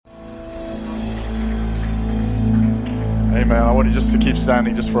Amen. I want you just to keep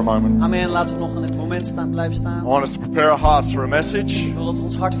standing just for a moment. Amen. Laten we nog een moment blijven staan. I want us to prepare our hearts for a message. Ik wil dat we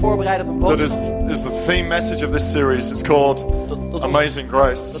ons hart voorbereiden op een That boodschap. is the theme message of this series. It's called Amazing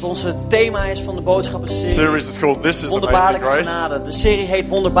Grace. Dat onze thema is van de boodschappenserie. The series is called This is Amazing Wonderbaarlijke Grace. genade. De serie heet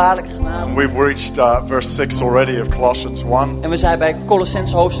Wonderbaarlijke genade. And we've reached verse 6 already of Colossians 1. En we zijn bij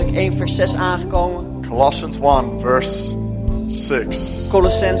Colossenzen hoofdstuk 1 vers 6 aangekomen. Colossians 1 verse 6.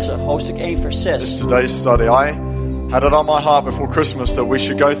 Colossenzen hoofdstuk 1 vers This 6. today's study. I had it on my heart before Christmas that we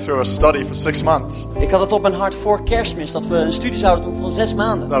should go through a study for 6 months. Ik had het op mijn hart voor Kerstmis dat we een studie zouden doen van 6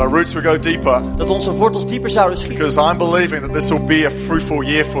 maanden. That our roots would go deeper. Dat onze wortels dieper zouden schieten. Because I'm believing that this will be a fruitful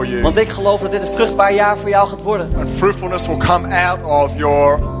year for you. Want ik geloof dat dit een vruchtbaar jaar voor jou gaat worden. And fruitfulness will come out of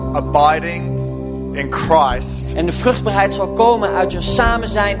your abiding in Christ. En de vruchtbaarheid zal komen uit je samen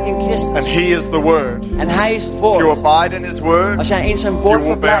zijn in Christus. And He is the Word. En Hij is het If you woord. abide in His Word, Als jij in zijn you woord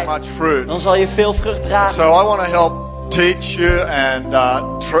will bear verblijft, much fruit. dan zal je veel vrucht dragen. So I want to help teach you and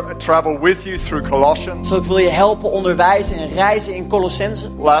travel with you through Colossians. Zo ik wil je helpen onderwijzen en reizen in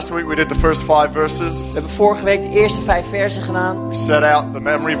Colossenzen. Last week we did the first 5 verses. We hebben vorige week de eerste 5 versen gedaan. We set out the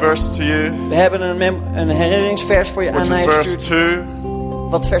memory verse to you, We hebben een herinneringsvers voor je which aan mij is verse gestuurd. 2,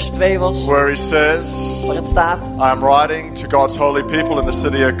 Wat vers 2 was. where he says, Waar het staat. I am writing to God's holy people in the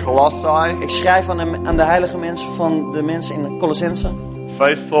city of Colossae, Ik schrijf aan de heilige mensen van de mensen in Colossenzen.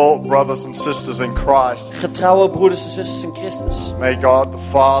 faithful brothers and sisters in Christ. Getrouwe broeders en zusters in Christus. May God the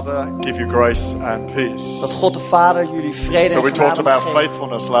Father give you grace and peace. Dat God de Vader jullie vrede So en we talked genade about mag geven.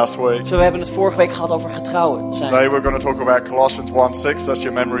 faithfulness last week. Zo, we hebben het vorige week gehad over getrouwen zijn. Today we're going to talk about Colossians 1:6. That's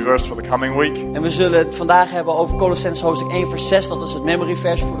your memory verse for the coming week. En we zullen het vandaag hebben over Colossenzen hoofdstuk 1 vers 6. Dat is het memory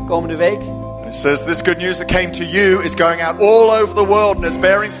vers voor de komende week. It says, this good news that came to you is going out all over the world and is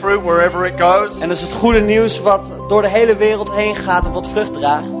bearing fruit wherever it goes. En dat is het goede nieuws wat door de hele wereld heen gaat en wat vrucht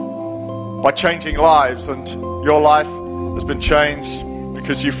draagt. By changing lives, and your life has been changed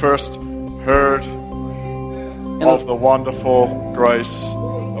because you first heard of the wonderful grace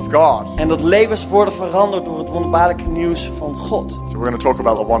of God. En dat levens worden veranderd door het wonderbaarlijke nieuws van God. So we're going to talk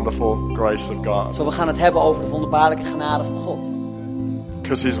about the wonderful grace of God Zo, we gaan het hebben over de wonderbaarlijke genade van God.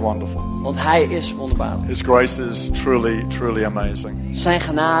 because He's wonderful. Want Hij is wonderbaarlijk. His grace is truly, truly amazing. Zijn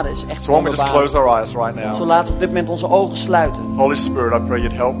genade is echt So why don't we just close wonderbaarlijk. our eyes right Zo now? laten we op dit moment onze ogen sluiten. Holy Spirit, I pray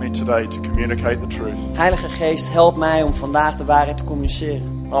you'd help me today to communicate the truth. Heilige Geest, help mij om vandaag de waarheid te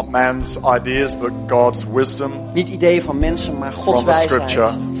communiceren. Not man's ideas, but God's wisdom. Niet ideeën van mensen, maar Gods From the wijsheid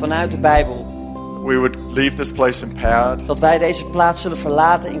scripture. vanuit de Bijbel. We would leave this place empowered, Dat wij deze plaats zullen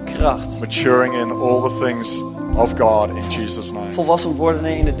verlaten in kracht. maturing in all the things of God in Jesus' name. Volwassen worden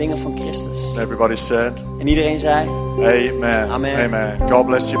in de dingen van Christus. Everybody said, En iedereen zei, Amen. Amen. Amen. God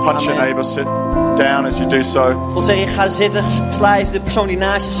bless you. Punch your Amen. neighbor. Sit down as you do so. God zegt je, ga zitten, sla even de persoon die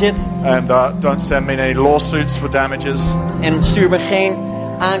naast je zit. And don't send me any lawsuits for damages. En stuur me geen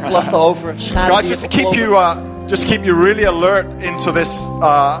aanklachten over schade Guys, die je just to keep opgelopen. you really alert into this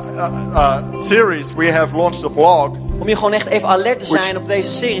series, we have launched a blog, Om je gewoon echt even alert te zijn op deze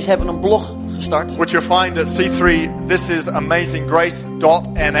series, hebben we een blog gestart. which you'll find at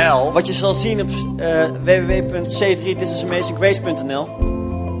c3thisisamazinggrace.nl. Wat je zal zien op www.c3thisisamazinggrace.nl.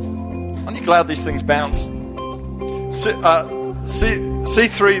 Aren't you glad these things bounce?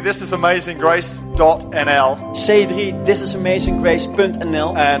 C3thisisamazinggrace.nl.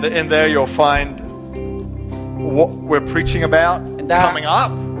 c3thisisamazinggrace.nl. And in there you'll find what we're preaching about En daar coming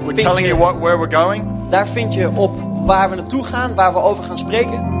up. We're vind telling je- you where we're going. Daar vind je op waar we naartoe gaan, waar we over gaan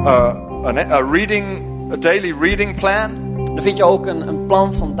spreken. A daily reading plan. Dan vind je ook een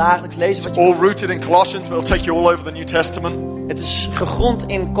plan van dagelijks lezen. Wat je All rooted in Colossians, but it'll take you all over the New Testament. Het is gegrond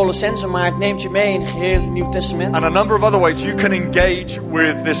in Colossenzen, maar het neemt je mee in het gehele Nieuw Testament. And a number of other ways you can engage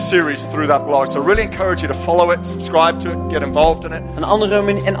with this series through that blog. So I really encourage you to follow it, subscribe to it, get involved in it.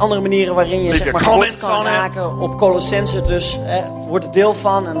 Andere manieren waarin je Leave zeg maar your gehoord comments kan on it. maken op Colossenzen. Dus word er deel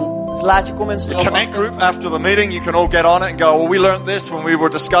van en laat je comments The erop Connect achter. group after the meeting, you can all get on it and go, well, we learned this when we were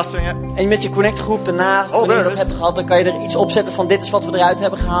discussing it. En met je Connect groep daarna, wanneer there je dat it is. hebt gehad, dan kan je er iets opzetten van dit is wat we eruit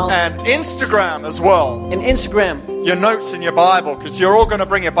hebben gehaald. And Instagram as well. In Instagram, Your notes in your Bible, because you're all going to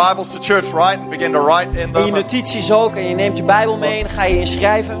bring your Bibles to church, right? And begin to write in in je them. notities ook. En je neemt je Bijbel mee en dan ga je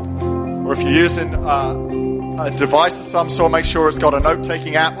inschrijven. Or if you're using a device of some sort, make sure it's got a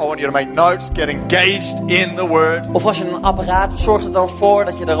note-taking app. I want you to make notes, get engaged in the Word. Of als je een apparaat hebt, zorg er dan voor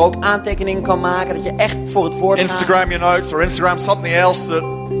dat je er ook aantekeningen kan maken. Dat je echt voor het woord gaat. Instagram your notes, or Instagram something else that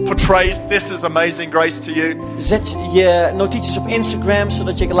portrays this is amazing grace to you. Zet je notities op Instagram,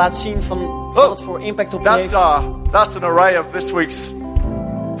 zodat je laat zien van wat het voor impact op je heeft. That's an array of this week's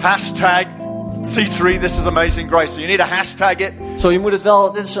hashtag C3 this is amazing grace. So you need to hashtag it. Zo, je moet het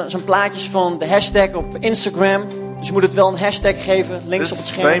wel, dit zijn plaatjes van de hashtag op Instagram. Dus je moet het wel een hashtag geven, links op het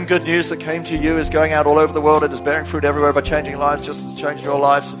This scherm. same good news that came to you is going out all over the world. It is bearing fruit everywhere by changing lives, just as it's changed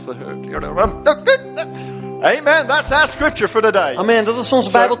your lives since the Amen. That's our scripture for today. Amen, dat is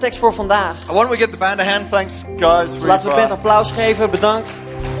onze Bijbeltekst voor vandaag. Why don't we give the band a hand? Thanks, guys. Dus laten we de band applaus geven, bedankt.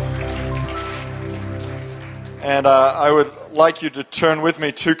 And I would like you to turn with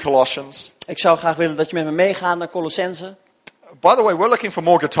me to Colossians. Ik zou graag willen dat je met me meegaat naar Colossense. By the way, we're looking for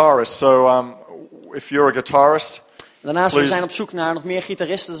more guitarists. So if you're a guitarist, Daarnaast we zijn op zoek naar nog meer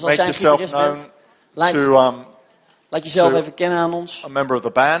gitaristen. Dus als make jij een yourself gitarist known bent, laat jezelf to even kennen aan ons. a member of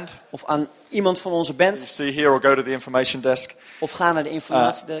the band. Of aan iemand van onze You band. see here, or go to the information desk. Of ga naar de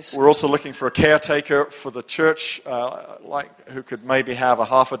informatiedesk. We're also looking for a caretaker for the church, who could maybe have a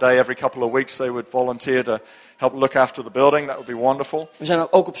half a day every couple of weeks. They would volunteer to help look after the building. That would be wonderful. We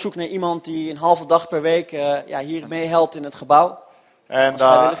zijn ook op zoek naar iemand die een halve dag per week hier meehelpt in het gebouw. And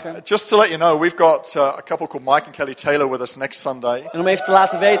just to let you know, we've got a couple called Mike and Kelly Taylor with us next Sunday. En om even te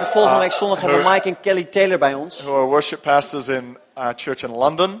laten weten, volgende week zondag hebben we Mike en Kelly Taylor bij ons. Who are worship pastors in our church in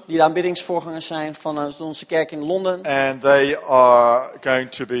London. Die de aanbiddingsvoorgangers zijn van onze kerk in Londen. And they are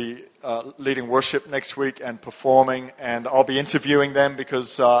going to be leading worship next week and performing. And I'll be interviewing them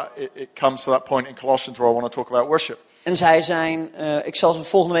because it comes to that point in Colossians where I want to talk about worship. En zij zijn, ik zal ze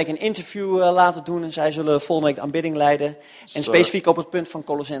volgende week een interview laten doen. En zij zullen volgende week de aanbidding leiden. En specifiek op het punt van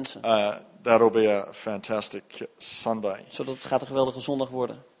Colossense. That'll be a fantastic Sunday. Zodat het gaat een geweldige zondag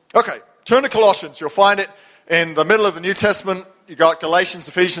worden. Okay, turn to Colossians. You'll find it in the middle of the New Testament. You got Galatians,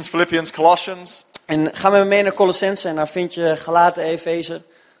 Ephesians, Philippians, Colossians. En ga met me mee naar Colossense. En daar vind je Galaten, Efeze,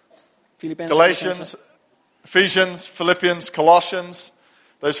 Filippenzen. Galatians, Ephesians, Philippians, Colossians.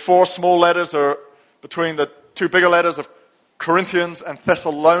 Those 4 small letters are between the 2 bigger letters of Corinthians and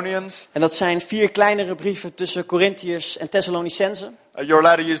Thessalonians. En dat zijn 4 kleinere brieven tussen Corinthiërs en Thessalonicenzen. You're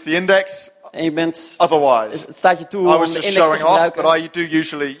allowed to use the index. En je bent, Otherwise, het staat je toe I was om de just index te showing off, gebruiken. but I do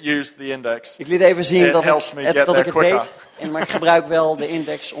usually use the index. Ik liet even zien It dat helps me ik get het there quicker. weet. Maar ik gebruik wel de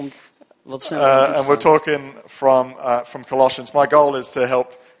index om wat sneller naartoe te And we're gaan. talking from Colossians. My goal is to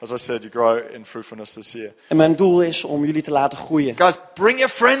help, as I said, you grow in fruitfulness this year. En mijn doel is om jullie te laten groeien. Guys, bring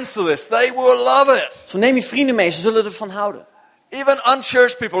your friends to this. They will love it. Zo neem je vrienden mee, ze zullen ervan houden. Even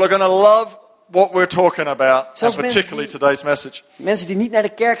unchurched people are going to love what we're talking about, and Zelfs particularly today's message. Mensen die niet naar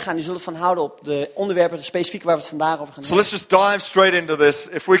de kerk gaan, die zullen ervan houden op de onderwerpen specifiek waar we het vandaag over gaan So hebben. let's just dive straight into this.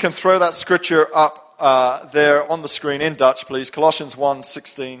 If we can throw that scripture up there on the screen in Dutch, please. Colossians 1:16.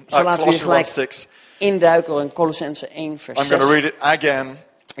 Zo laten we hier Colossians gelijk 1:6. induiken in Colossense 1 vers I'm going to 6. read it again.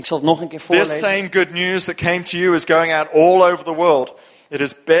 Ik zal het nog een keer This voorlezen. same good news that came to you is going out all over the world. It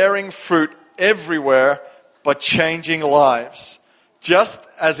is bearing fruit everywhere, but changing lives. Just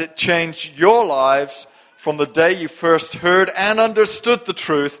as it changed your lives from the day you first heard and understood the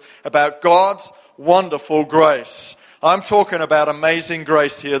truth about God's wonderful grace. I'm talking about amazing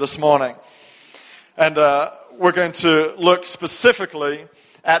grace here this morning. And we're going to look specifically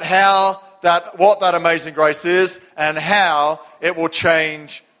at what that amazing grace is and how it will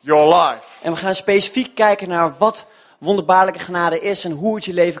change your life. En we gaan specifiek kijken naar wat wonderbaarlijke genade is en hoe het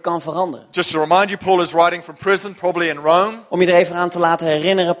je leven kan veranderen. Just to remind you, Paul is writing from prison, probably in Rome. Om je er even aan te laten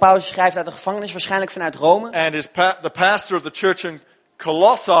herinneren, Paulus schrijft uit de gevangenis, waarschijnlijk vanuit Rome. And the pastor of the church in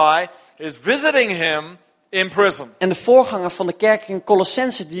Colossae is visiting him in prison. En de voorganger van de kerk in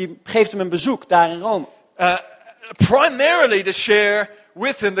Colossense, die geeft hem een bezoek daar in Rome. Primarily to share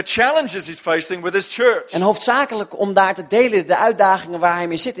with him the challenges he's facing with his church. En hoofdzakelijk om daar te delen de uitdagingen waar hij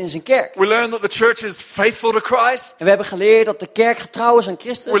mee zit in zijn kerk. We learn that the church is faithful to Christ. En we hebben geleerd dat de kerk getrouw is aan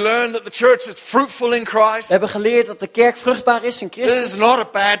Christus. We learn that the church is fruitful in Christ. We hebben geleerd dat de kerk vruchtbaar is in This is Christus. not a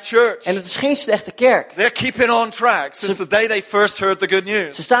bad church. En het is geen slechte kerk. They're keeping on track since the day they first heard the good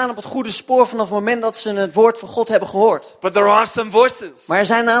news. Ze staan op het goede spoor vanaf het moment dat ze het woord van God hebben gehoord. But there are some voices. Maar er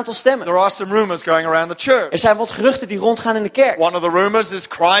zijn een aantal stemmen. There are some rumors going around the church. Er zijn wat geruchten die rondgaan in de kerk. One of the rumors is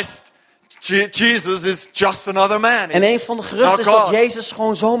Jesus is just another man. En een van de geruchten is dat Jezus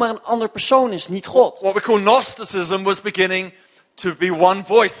gewoon zomaar een ander persoon is, niet God. What we call Gnosticism was beginning to be one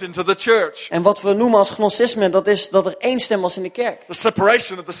voice into the church. En wat we noemen als gnosticisme, dat is dat er één stem was in de kerk. The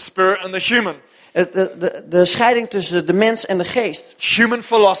separation of the spirit and the human. De scheiding tussen de mens en de geest. Human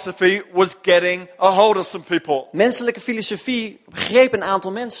philosophy was getting a hold of some people. Menselijke filosofie begreep een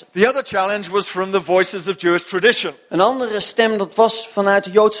aantal mensen. The other challenge was from the voices of Jewish tradition. Een andere stem, dat was vanuit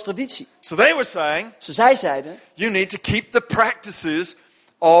de Joodse traditie. So they were saying, Zij zeiden, you need to keep the practices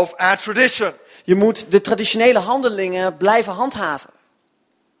of our tradition. je moet de traditionele handelingen blijven handhaven.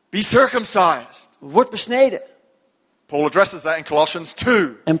 Be circumcised. Word besneden. Paul addresses that in Colossians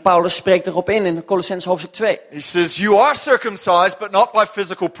 2. En Paulus spreekt erop in Colossenzen hoofdstuk 2. He says, you are circumcised, but not by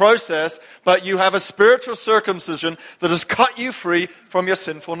physical process, but you have a spiritual circumcision that has cut you free from your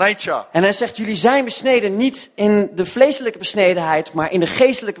sinful nature. En hij zegt, jullie zijn besneden niet in de vleeselijke besnedenheid, maar in de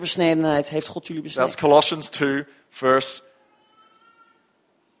geestelijke besnedenheid heeft God jullie besneden. That's Colossians 2, verse...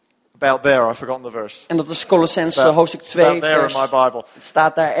 About there, I've forgotten the verse. En dat is Colossenzen hoofdstuk 2, About there vers... in my Bible. Het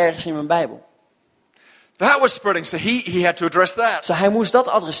staat daar ergens in mijn Bijbel. That was spreading, so he had to address that. Dus hij moest dat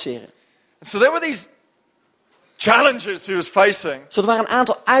adresseren. And so there were these challenges he was facing. Dus er waren een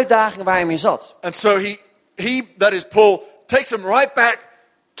aantal uitdagingen waar hij mee zat. And so that is Paul, takes him right back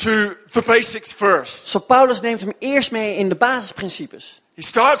to the basics first. Zo Paulus neemt hem eerst mee in de basisprincipes. He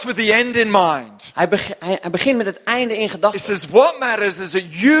starts with the end in mind. Hij begint met het einde in He gedachten. says, what matters is that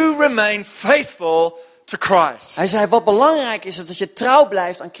you remain faithful to Christ. Hij zei, wat belangrijk is dat je trouw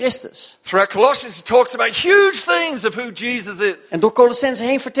blijft aan Christus. Throughout Colossians, he talks about huge things of who Jesus is. En door Colossenzen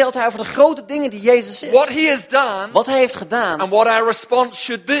heen vertelt hij over de grote dingen die Jezus is. What he has done Wat hij heeft gedaan. and what our response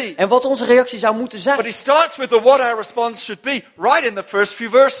should be. En wat onze reactie zou moeten But zijn. he starts with the what our response should be right in the first few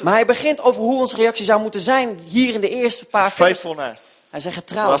verses. Maar hij begint over hoe onze reactie zou moeten zijn hier in de eerste paar versen. Faithfulness. Hij zegt So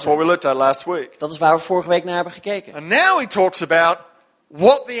getrouw. that's what we looked at last week. Dat is waar we vorige week naar hebben gekeken. And now he talks about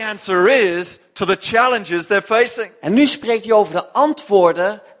what the answer is to the challenges they're facing. En nu spreekt hij over de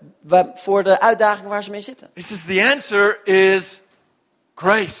antwoorden voor de uitdagingen waar ze mee zitten. He says the answer is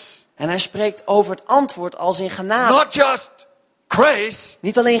grace. En hij spreekt over het antwoord als in genade. Not just grace,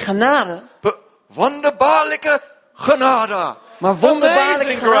 Niet alleen genade, but wonderbaarlijke genade. maar wonderbaarlijke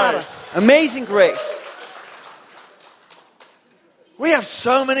Amazing genade. grace. Amazing grace. We have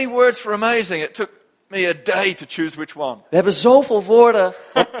so many words for amazing. It took me a day to choose which one. We hebben zoveel woorden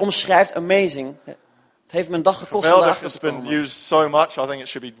wat omschrijft amazing. Het heeft me een dag gekost om Geweldig erachter has te been komen. used so much. I think it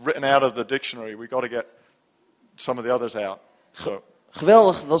should be written out of the dictionary. We've got to get some of the others out. So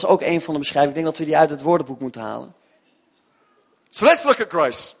Geweldig, dat is ook een van de beschrijvingen. Ik denk dat we die uit het woordenboek moeten halen. let's look at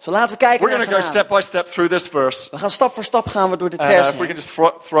grace. Zo laten we kijken We're naar going to go genade. step by step through this verse. We gaan stap voor stap gaan we door dit And vers if we heen. can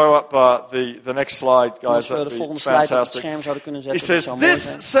just throw up the next slide, En als guys, we de that'd be volgende slide op het fantastic. scherm zouden kunnen He zetten, dat says, zou mooi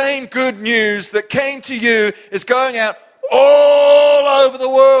this zijn. same good news that came to you is going out all over the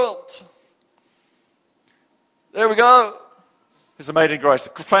world. There we go. It's amazing grace.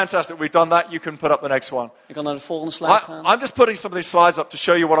 Fantastic. We've done that. You can put up the next one. Ik kan naar de volgende slide gaan. I'm just putting some of these slides up to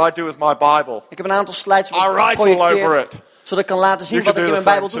show you what I do with my Bible. Ik heb een aantal slides I write all over geprojecteerd, it. zodat ik kan laten zien You wat can ik in do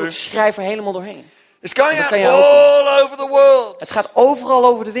mijn the Bijbel same doe. Ik too. schrijf er helemaal doorheen. It's going Dat out kan je ook all over the world. Het gaat overal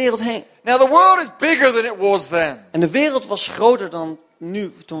over de wereld heen. Now the world is bigger than it was then. En de wereld was groter dan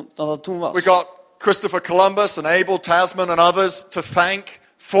nu, dan het toen was. We got Christopher Columbus and Abel Tasman and others to thank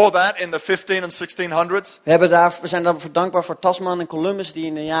for that in the 15 and 1600s. We zijn daarvoor dankbaar voor Tasman en Columbus die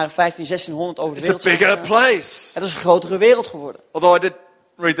in de jaren 1600 over de It's a wereld zijn bigger gegaan. place. Het is een grotere wereld geworden. Although I did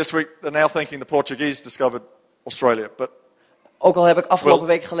read this week, they're now thinking the Portuguese discovered Australia. But Ook al heb ik afgelopen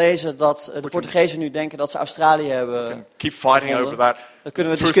week gelezen dat de Portugezen nu denken dat ze Australië hebben. keep fighting gevonden. over that. Daar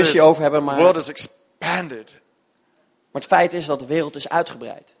kunnen we Truth discussie is, over hebben, the world maar has expanded. het feit is dat de wereld is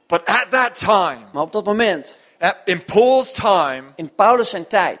uitgebreid. But at that time, Maar op dat moment, in Paul's time, in Paulus zijn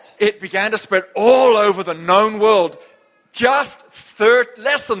tijd, it began to spread all over the known world. Just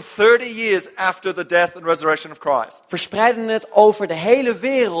less than 30 years after the death and resurrection of Christ. verspreidden het over de hele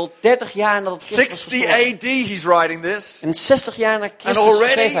wereld 30 jaar nadat Christus was 60 gestorven. AD he's writing this. En 60 jaar na And Christus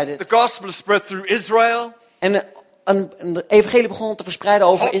schreef hij already dit. the gospel is spread through Israel, En de evangelie begon te verspreiden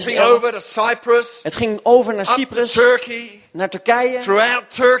over hopping Israël. over to Cyprus, Het ging over naar up to Cyprus, Turkey, naar Turkije, throughout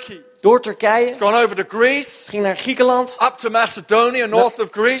Turkey. door Turkije. It's gone over to Greece, Het ging naar Griekenland, up to Macedonia, north of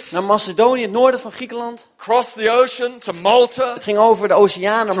Greece, naar Macedonië, het noorden van Griekenland. across the ocean to Malta, Het ging over de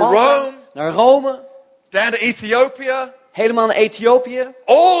oceaan naar To Malta, Rome. naar Rome, down to Ethiopia, helemaal naar Ethiopië.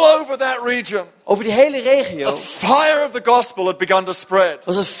 all over that region. Over die hele The regio fire of the gospel had begun to spread.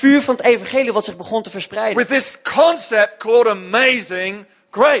 was het vuur van het evangelie wat zich begon te verspreiden. With this concept called amazing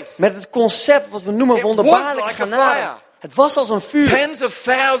grace. Met het concept wat we noemen It wonderbaarlijke was like a genade. fire. Het was als een vuur. Tens of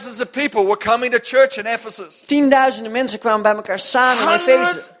thousands of people were coming to church in Ephesus. Tienduizenden mensen kwamen bij elkaar samen in Hundreds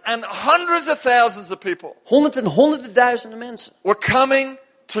Efeze. and hundreds of thousands of people Honderden duizenden mensen were coming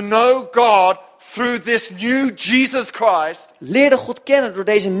to know God through this new Jesus Christ. leerden God kennen door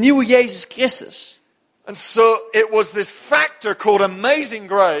deze nieuwe Jezus Christus. And so it was this factor called amazing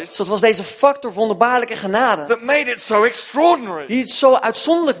grace Dus dat was deze factor wonderbaarlijke genade that made it so extraordinary. die het zo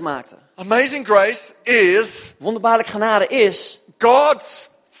uitzonderlijk maakte. Amazing grace is Wonderbaarlijke genade is God's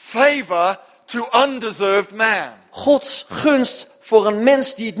favor to undeserved man. Gods gunst voor een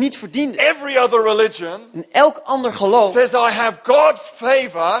mens die het niet verdiende. Every other religion In elk ander geloof says I have God's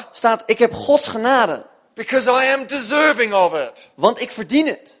favor staat, ik heb Gods genade Because I am deserving of it. Want ik verdien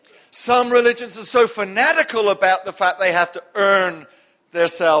het. Some religions are so fanatical about the fact they have to earn their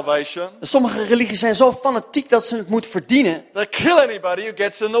salvation. Sommige religies zijn zo fanatiek dat ze het moeten verdienen. They kill anybody who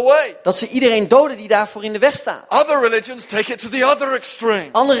gets in the way. Dat ze iedereen doden die daarvoor in de weg staat. Other religions take it to the other extreme.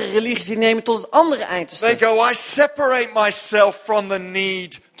 Andere religies die nemen tot het andere eind. They go, I separate myself from the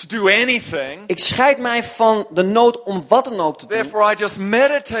need to do anything. Ik scheid mij van de nood om wat dan ook te doen. Therefore I just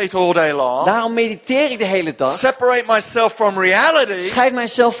meditate all day long. Daarom mediteer ik de hele dag. Separate myself from reality. Scheid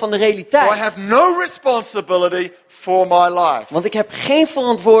mijzelf van de So I realiteit. have no responsibility for my life. Want ik heb geen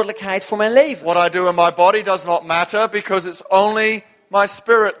verantwoordelijkheid voor mijn leven. What I do in my body does not matter because it's only my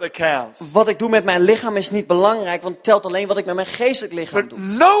spirit that counts. Wat ik doe met mijn lichaam is niet belangrijk, want het telt alleen wat ik met mijn geestelijk lichaam But doe.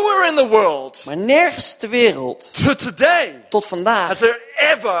 nowhere in the world Maar nergens ter wereld, to today tot vandaag, has there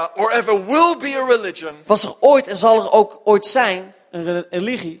ever or ever will be a religion was er ooit en zal er ook ooit zijn een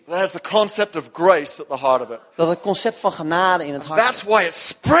religie that has the concept of grace at the heart of it. dat het concept van genade in het hart That's heeft. why it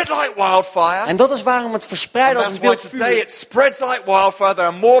spread like wildfire. En dat is waarom het verspreidt And als that's een why wild today vuur. it spreads like wildfire. There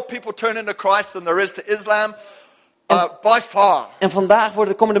are more people turning to Christ than there is to Islam. By far. En vandaag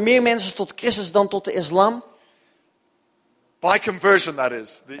komen er meer mensen tot Christus dan tot de islam. By conversion, that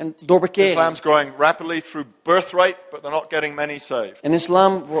is. En door bekering. Islam's growing rapidly through birth rate, but they're not getting many saved. En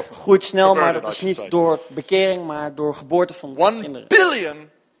islam groeit snel, maar Converted, dat is I should niet say. door bekering, maar door geboorte van 1 kinderen. billion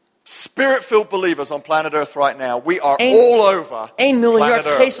spirit-filled believers on planet Earth right now. We are Eén- all over 1 miljard planet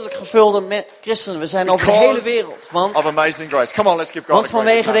Earth geestelijk gevulde christenen. We zijn over de hele wereld. of amazing grace. Come on, let's give God Want a great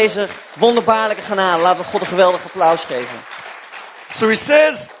vanwege hand. deze wonderbaarlijke genade laten we God een geweldig applaus geven. So he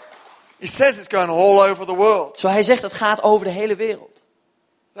says it's going all over the world. Zo hij zegt het gaat over de hele wereld.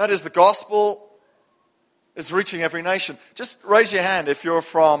 That is, the gospel is reaching every nation. Just raise your hand if you're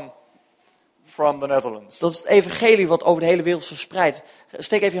from the Netherlands. Dat is het evangelie wat over de hele wereld verspreidt.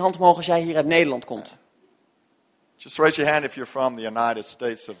 Steek even je hand omhoog als jij hier uit Nederland komt. Just raise your hand if you're from the United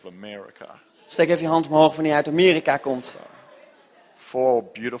States of America. Steek even je hand omhoog wanneer je uit Amerika komt. 4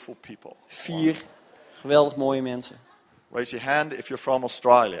 beautiful people. 4 geweldig mooie mensen. Raise your hand if you're from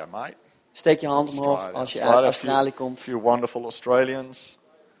Australia, mate. Steek je hand omhoog als je uit Australië komt. A few wonderful Australians.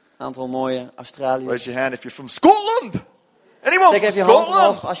 Een aantal mooie Australiërs. Raise your hand if you're from Scotland. Anyone Steek from even je hand Scotland?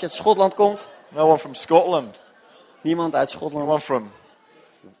 omhoog als je uit Schotland komt. No one from Scotland. Niemand uit Schotland.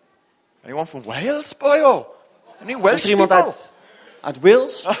 Anyone from Wales, boyo? Any Is Welsh er iemand people? uit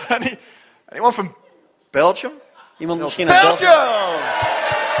Wales? Anyone from Belgium? Iemand misschien uit België?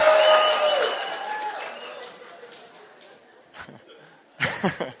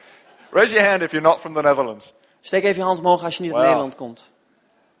 Raise your hand if you're not from the Netherlands. Steek even je hand omhoog als je niet uit Wow. Nederland komt.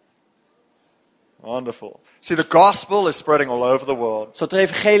 Wonderful. See, the gospel is spreading all over the world. Zo het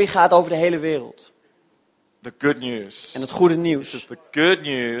evangelie gaat over de hele wereld. The good news. En het goede This nieuws. is the good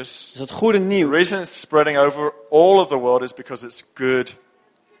news. Dus het goede The nieuws. reason it's spreading over all of the world is because it's good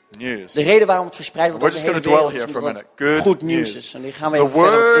news. De reden waarom het verspreidt wordt We're over de just hele going to wereld dwell is here for a omdat het minute. Good goed nieuws news. is. En die gaan we The even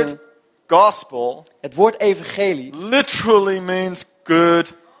verder op word in. gospel Het woord evangelie literally means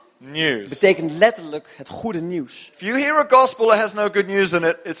good news. betekent letterlijk het goede nieuws. If you hear a gospel that has no good news in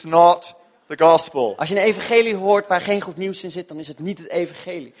it, it's not the gospel. Als je een evangelie hoort waar geen goed nieuws in zit, dan is het niet het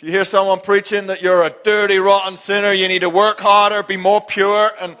evangelie. If you hear someone preaching that you're a dirty, rotten sinner, you need to work harder, be more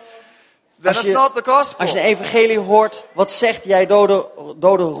pure, and then it's not the gospel. Als je een evangelie hoort wat zegt, jij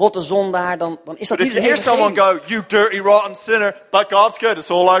dode rotte zondaar, dan is dat But niet if het you hear someone evangelie. go, you dirty, rotten sinner, but God's good, it's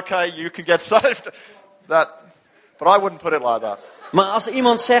all okay, you can get saved. But I wouldn't put it like that. Maar als er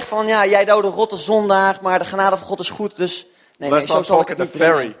iemand zegt van, ja, jij dode rotte zondaar, maar de genade van God is goed, dus nee, Let's zo not zal ik talk het to niet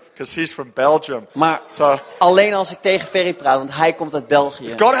brengen. Ferry, because he's from Belgium. Maar So, alleen als ik tegen Ferry praat, want hij komt uit België.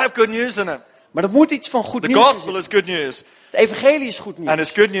 it's got to have good news in it. Maar er moet iets van goed The nieuws in gospel zitten. is good news. Het evangelie is goed nieuws. And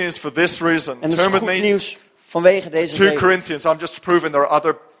it's good news for this reason. En het is Turn with goed me nieuws vanwege deze 2 reden. Corinthians. I'm just proving there are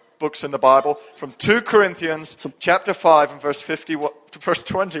other books in the Bible. From 2 Corinthians chapter 5 and verse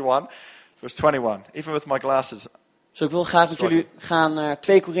 21. Verse 21. Even with my glasses. Dus ik wil graag met jullie gaan naar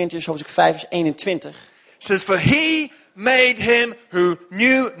 2 Korintiërs hoofdstuk 5 vers 21. It says, for he made him who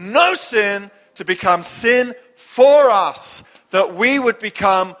knew no sin to become sin for us, that we would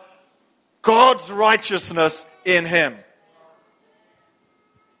become God's righteousness in him.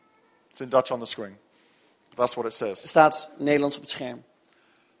 It's in Dutch on the screen. But that's what it says. Er staat Nederlands op het scherm.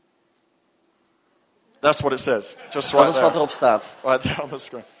 That's what it says. Just Dat right is there. wat erop staat. Right there on the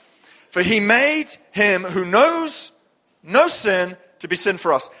screen. For he made him who knows no sin to be sin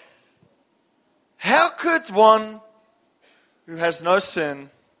for us. How could one who has no sin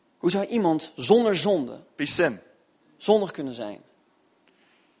Hoe zou iemand zonder zonde be sin? zondig kunnen zijn?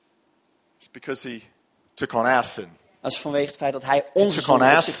 It's because he took on our sin. Dat is vanwege het feit dat hij He onze took on zonde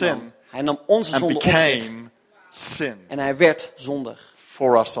op our zich nam. sin Hij nam onze and zonde op zich. became sin En hij werd zondig.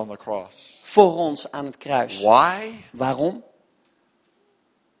 for us on the cross. Voor ons aan het kruis. Why? Waarom?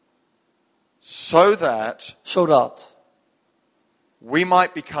 So that Zodat we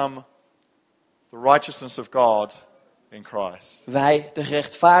might become the righteousness of God in Christ. wij de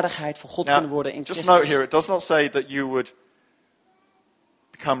rechtvaardigheid van God kunnen worden in Just Christus. note here, it does not say that you would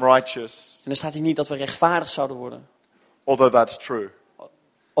become righteous, En er staat hier niet dat we rechtvaardig zouden worden. although that's true.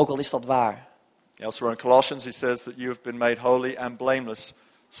 Ook al is dat waar. Elsewhere in Colossians, he says that you have been made holy and blameless,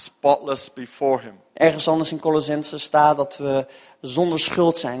 spotless before him. Ergens anders in Colossense staat dat we zonder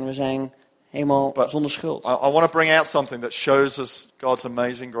schuld zijn. We zijn helemaal But zonder schuld. I want to bring out something that shows us God's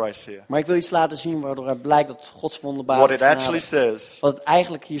amazing grace here. Maar ik wil iets laten zien waardoor het blijkt dat Gods What wonderbare it actually genade, says, wat het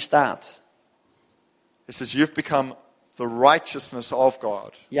eigenlijk hier staat. it says you've become the righteousness of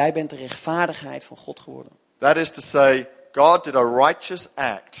God. Jij bent de rechtvaardigheid van God geworden. That is to say, God did a righteous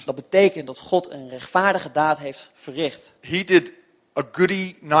act. Dat betekent dat God een rechtvaardige daad heeft verricht. He did a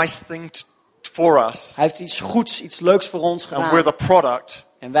goody, nice thing for us. Hij heeft iets goeds, iets leuks voor ons And we're gedaan. the product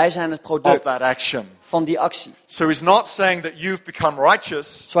En wij zijn het of product that action. van die actie. So he's not saying that you've become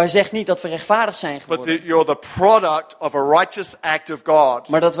righteous, Zo hij zegt niet dat we rechtvaardig zijn but geworden. that you're the product of a righteous act of God.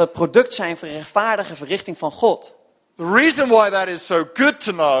 Maar dat we het product zijn van een rechtvaardige verrichting van God. The reason why that is so good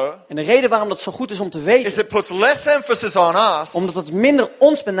to know En de reden waarom dat zo goed is om te is weten. it puts less emphasis on us Omdat het minder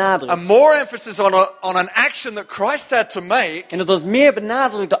ons benadrukt. and more emphasis on an action that Christ had to make En dat het meer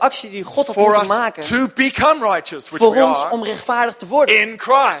benadrukt de actie die God had for moeten us maken. to become righteous, which Voor we ons are, om rechtvaardig te worden. in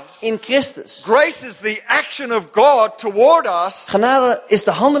Christ. In Christus. Grace is the action of God toward us, Genade is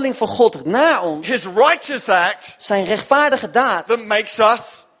de handeling van God naar ons. his righteous act Zijn rechtvaardige daad that makes us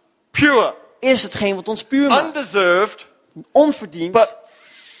pure, is hetgeen wat ons puur maakt. undeserved, Onverdiend, but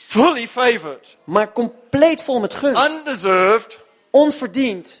fully favored. maar compleet vol met gunst. Undeserved,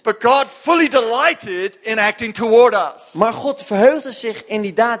 Onverdiend. but God fully delighted in acting toward us. Maar God verheugde zich in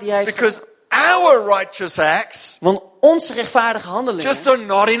die daad die hij heeft Because our righteous acts Want onze rechtvaardige handelingen just are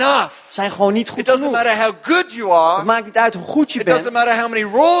not enough. zijn gewoon niet It goed doesn't genoeg. matter how good you Het are. maakt niet uit hoe goed je It doesn't bent. matter how many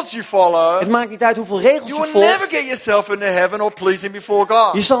rules you follow. Het maakt niet uit hoeveel regels You je will never volgt. get yourself into heaven or pleasing before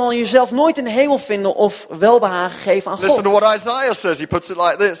God. Je zal jezelf nooit in de hemel vinden of welbehagen geven aan Listen to God. what Isaiah says. He puts it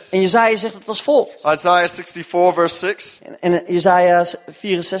like this. En Jezaja zegt het als volgt. Isaiah 64 verse 6 En Jezaja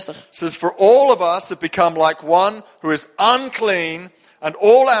 64 says, for all of us have become like one who is unclean, and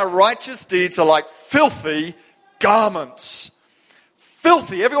all our righteous deeds are like filthy garments.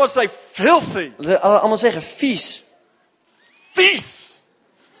 Filthy. Everyone say filthy. We allemaal zeggen vies. Vies.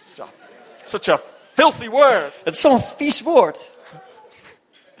 Such a filthy word. Het is zo'n vies woord.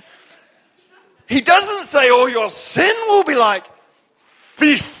 He doesn't say all your sin will be like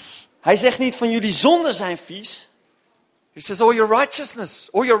vies. Hij zegt niet van jullie zonden zijn vies. He says all your righteousness,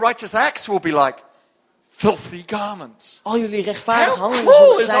 all your righteous acts will be like filthy garments. Al jullie rechtvaardige How handelingen cool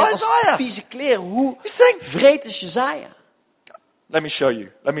zullen is zijn als Isaiah? vieze kleren. Hoe He's saying, vreed is Jezaja? let me show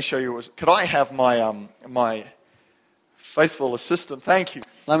you. Let me show you. Could I have my faithful assistant? Thank you.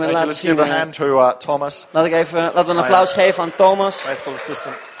 Laat me Thank you. laten Let's zien, give a hand to Thomas, Laten we een applaus geven aan Thomas. faithful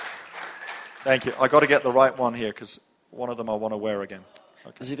assistant. Thank you. I got to get the right one here because one of them I want to wear again.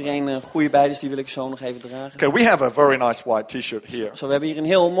 Er zit er een goede bij, dus die wil ik zo nog even dragen. Okay, we have a very nice white T-shirt here. Zo, we hebben hier een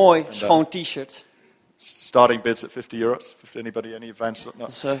heel mooi, schoon t-shirt. Starting bids at €50. If anybody any advance? No.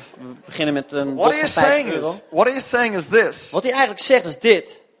 Dus we beginnen met een What bod he van is saying €50. is, what he is saying is this. Wat hij eigenlijk zegt is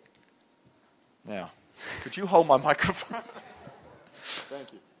dit. Now, could you hold my microphone? Thank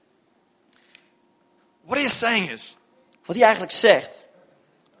you. What he is saying is, Wat hij eigenlijk zegt.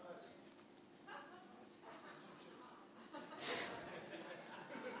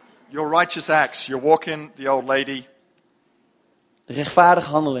 your righteous acts, you're walking the old lady, De rechtvaardige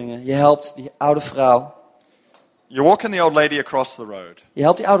handelingen. Je helpt die oude vrouw. you're walking the old lady across the road. Je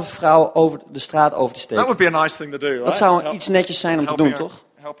helpt die oude vrouw over de straat over te That steken. would be a nice thing to do, right? Dat zou iets netjes zijn om te doen, helping toch?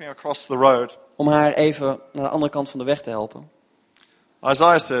 helping across the road. Om haar even naar de andere kant van de weg te helpen.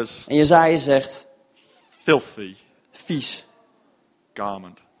 Isaiah says, En Jezaja zegt, filthy vies.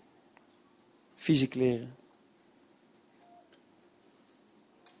 garment. Vieze kleren.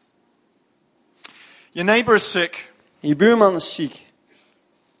 Your neighbor is sick. En je buurman is ziek.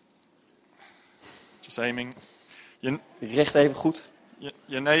 Just aiming. Ik richt even goed.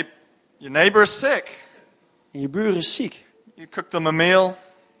 Your neighbor is sick. En je buur is ziek. You cook them a meal,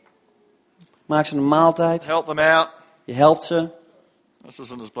 Maak ze een maaltijd. help them out. Je helpt ze. This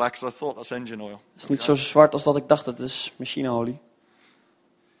isn't as black as I thought. That's engine oil. Het is niet zo zwart als dat ik dacht. Het is machineolie.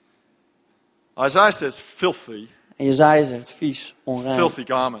 Isaiah says filthy, En Jezaja zegt vies, onrein. filthy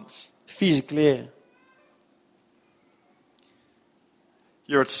garments. Vieze kleren.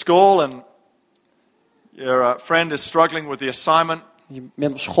 you're at school and your friend is struggling with the assignment. Je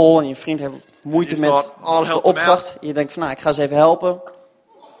bent op school en je vriend heeft moeite You met thought, I'll de help them opdracht. En je denkt van, nou, ik ga ze even helpen.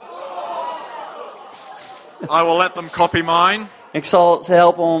 I will let them copy mine. Ik zal ze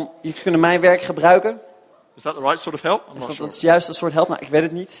helpen om, je kunnen mijn werk gebruiken. Is that the right sort of help? I'm Is not dat sure. het juiste soort help? Nou, ik weet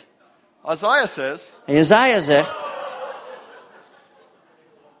het niet. Isaiah says, En Jesaja zegt,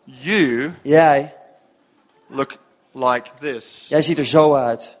 you jij look like this. ziet er zo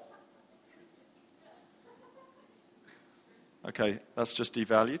uit. Okay, that's just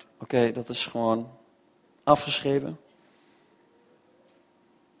devalued. Oké, dat is gewoon afgeschreven.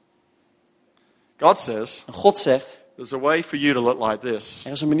 God says, En God zegt, there's a way for you to look like this.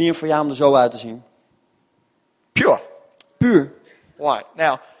 er is een manier voor jou om er zo uit te zien. Pure, Puur, white.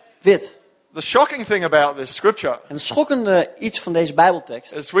 Now, wit. the shocking thing about this scripture En het schokkende iets van deze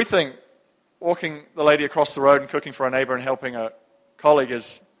Bijbeltekst is we think walking the lady across the road and cooking for a neighbor and helping a colleague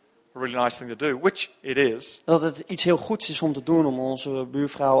is a really nice thing to do, which it is. dat het iets heel goeds is om te doen, om onze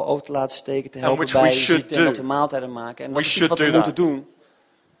buurvrouwen over te laten steken, te And helpen which bij we de should ziekte en do. dat we maaltijden maken. En dat We is iets wat we should do moeten doen.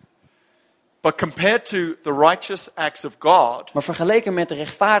 But compared to the righteous acts of God, Maar vergeleken met de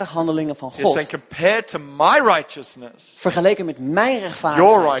rechtvaardige handelingen van he's saying God, compared to my righteousness, vergeleken met mijn your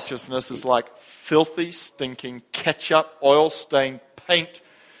rechtvaardigheid, righteousness is like filthy, stinking, ketchup, oil-stained paint,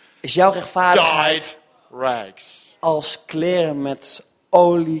 is jouw rechtvaardigheid dyed rags. als kleren met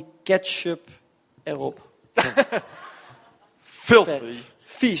olie, ketchup erop. Filthy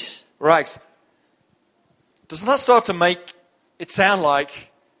Vies. rags. Doesn't that start to make it sound like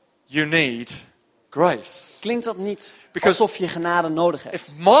you need grace? Klinkt dat niet Because alsof je genade nodig hebt? If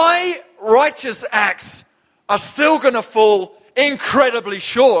my righteous acts are still going to fall incredibly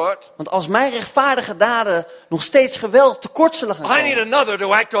short, Want als mijn rechtvaardige daden nog steeds geweldig tekort zullen gaan I need komen, another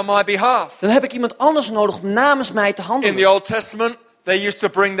to act on my behalf. dan heb ik iemand anders nodig om namens mij te In handelen. the Old Testament, they used to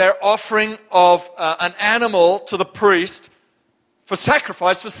bring their offering of an animal to the priest for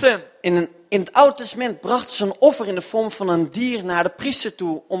sacrifice for sin. In het Oude Testament brachten ze een offer in de vorm van een dier naar de priester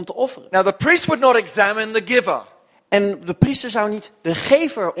toe om te offeren. Now, the priest would not examine the giver. En de priester zou niet de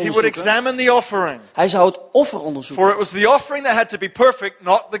gever He would onderzoeken, examine the offering. hij zou het offer onderzoeken. For it was the offering that had to be perfect,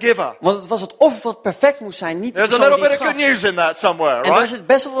 not the giver. Want het was het offer wat perfect moest zijn, niet de There's a persoon little die bit het of good gaf. news in that somewhere, En daar right? zit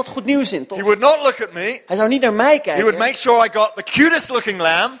best wel wat goed nieuws in, toch? He would not look at me. Hij zou niet naar mij He would kijken. make sure I got the cutest looking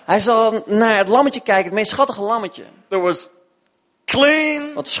lamb Hij zal naar het lammetje kijken, het meest schattige lammetje. that was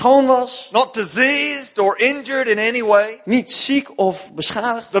clean, Wat schoon was, not diseased or injured in any way. niet ziek of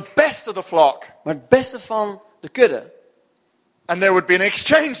beschadigd, The best of the flock. maar het beste van de kudde. And there would be an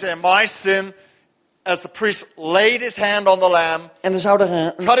exchange there. My sin, as the priest laid his hand on the lamb, En er zou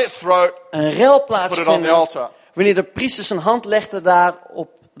er cut its throat, een rel put it on the plaatsvinden altar. wanneer de priester zijn hand legde daar op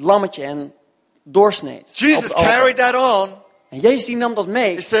het lammetje en doorsneed. op Jesus het altaar. carried that on. En Jezus die nam dat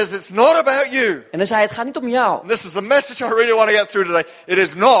mee. He says, it's not about you. En hij zei, het gaat niet om jou. And this is the message I really want to get through today. It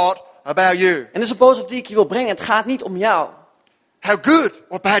is not about you. En dat is een boodschap die ik je wil brengen. Het gaat niet om jou. How good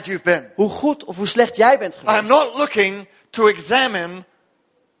or bad you've been. Hoe goed of hoe slecht jij bent I am geweest. not looking to examine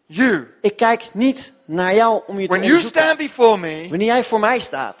you. Ik kijk niet naar jou om je te When you onderzoeken. stand before me, Wanneer jij voor mij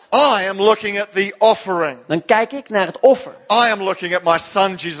staat, I am looking at the offering. dan kijk ik naar het offer. I am looking at my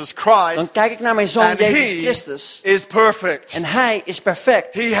son Jesus Christ. Dan kijk ik naar mijn zoon And Jezus he Christus. is perfect. En hij is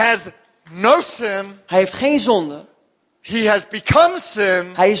perfect. He has no sin. Hij heeft geen zonde. He has become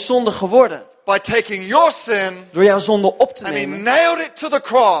sin Hij is zonde geworden. by taking your sin Door jouw zonde op te and he nemen. nailed it to the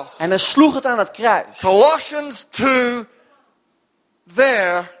cross. En hij sloeg het aan het kruis. Colossians 2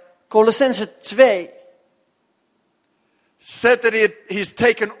 there Colossenzen 2 said that he's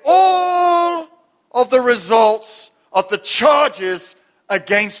taken all of the results of the charges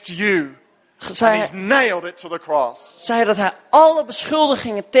against you and he's nailed it to the cross. zei dat hij alle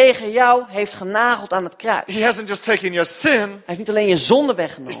beschuldigingen tegen jou heeft genageld aan het kruis. He hasn't just taken your sin, Hij heeft niet alleen je zonde he's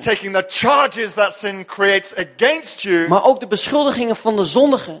weggenomen, taking the charges that sin creates against you maar ook de beschuldigingen van de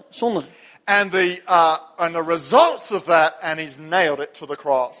zondigen. and the results of that, and he's nailed it to the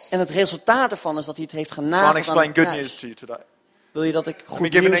cross. En het resultaat ervan is dat hij het heeft I want to genageld aan explain het good kruis. news to you today. Wil je dat ik Let me goed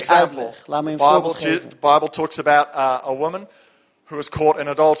give an nieuws example. uitleg? Laat me een voorbeeld The geven. Bible talks about a woman who was caught in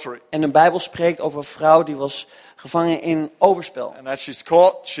adultery. En de Bijbel spreekt over een vrouw die was gevangen in overspel. And as she's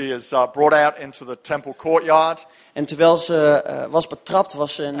caught, she is brought out into the temple courtyard. En terwijl ze was betrapt,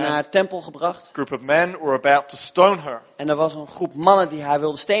 was ze naar het tempel gebracht. A group of men were about to stone her En er was een groep mannen die haar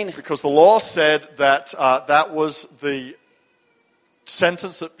wilden stenigen. because the law said that that was the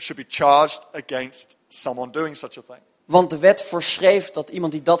sentence that should be charged against someone doing such a thing. Want de wet voorschreef dat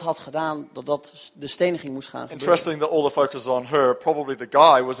iemand die dat had gedaan, dat de steniging moest gaan gebeuren. Interesting that all the focus is on her. Probably the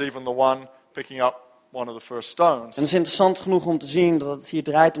guy was even the one picking up one of the first stones. En het is interessant genoeg om te zien dat het hier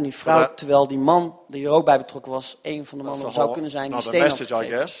draait om die vrouw, But that- terwijl die man die er ook bij betrokken was, een van de That's mannen a zou kunnen zijn die another steen had message, I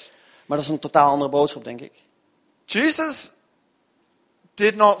gekregen. guess. Maar dat is een totaal andere boodschap, denk ik. Jesus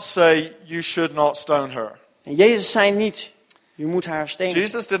did not say you should not stone her. En Jezus zei niet, u moet haar stenen.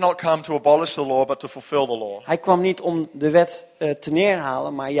 Jesus did not come to abolish the law, but to fulfill the law. Hij kwam niet om de wet te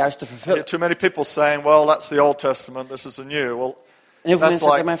neerhalen, maar juist te I hear vervullen. too many people saying, well, that's the Old Testament, this is the New. Well, En heel veel that's mensen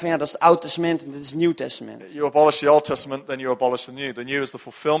zeggen like- mij van ja, dat is het Oude Testament en dit is het Nieuw Testament. you abolish the Old Testament, then you abolish the New. The New is the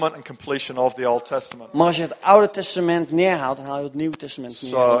fulfillment and completion of the Old Testament. Maar als je het Oude Testament neerhaalt, dan haal je het Nieuwe Testament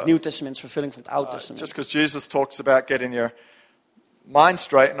neer. So- Het Nieuwe Testament is vervulling van het Oude Just Testament. because Jesus talks about getting your mind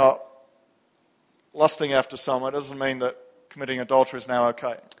straight, not lusting after someone, doesn't mean that committing adultery is now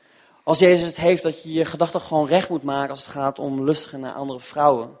okay. Als Jezus het heeft dat je je gedachten gewoon recht moet maken als het gaat om lustigen naar andere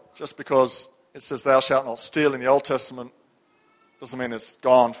vrouwen. Just because it says thou shalt not steal in the Old Testament, doesn't mean it's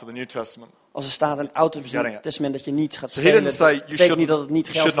gone for the New Testament. Als er staat in het Oude Getting it. Testament dat je niet gaat So he didn't stelen, say dat you betekent niet dat het niet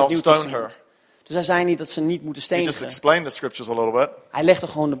you geldt should voor het not Nieuw stone Testament. Dus hij zei niet dat ze niet moeten He just stenigen. explained the scriptures a little bit. Hij legde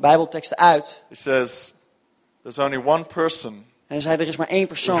gewoon de Bijbelteksten uit. He says there's only one person En hij zei er is maar één who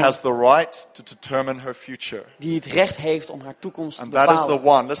persoon has the right to determine her future. die het recht heeft om haar toekomst te And that is the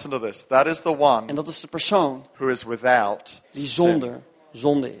bepalen. one, listen to this, that is the one En dat is de persoon who is without die sin. zonder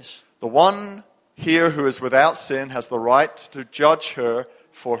zonde is. The one here who is without sin has the right to judge her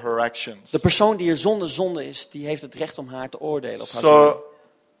for her actions. De persoon die er zonder zonde is, die heeft het recht om haar te oordelen op haar zonde. So,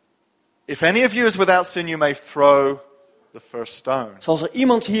 if any of you is without sin, you may throw the first stone. Zoals er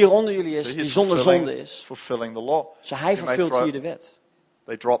iemand hier onder jullie So is die he's zonder zonde is, fulfilling the law. zo hij You may vervult throw- hier de wet.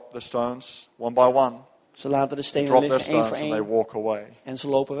 They drop the stones one by one. Ze laten de They stenen drop their liggen één stones voor and they één walk away. en ze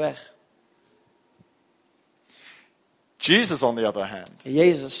lopen weg. Jesus, on the other hand, En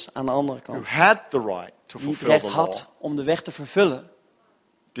Jezus aan de andere who kant, had the right to die het fulfill recht the law, had om de weg te vervullen,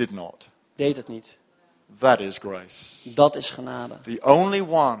 did not. deed het niet. That is grace. Dat is genade. The only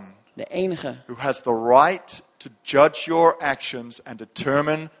one De enige who has the right to judge your actions and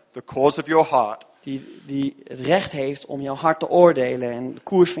determine the course of your heart die het recht heeft om jouw hart te oordelen en de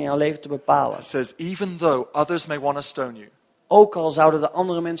koers van jouw leven te bepalen. says, even though others may want to stone you, Ook al zouden de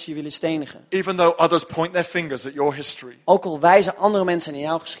andere mensen je willen stenigen. even though others point their fingers at your history, Ook al wijzen andere mensen in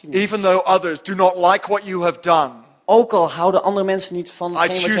jouw geschiedenis. even though others do not like what you have done, Ook al houden andere mensen niet van I hetgeen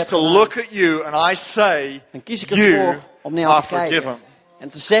wat je choose hebt to gedaan. look at you and I say, Dan kies ik you ervoor om naar jou are te kijken. forgiven. En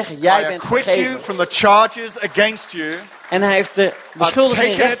te zeggen, jij I bent acquit you vergeven. from the charges against you. En hij heeft de I've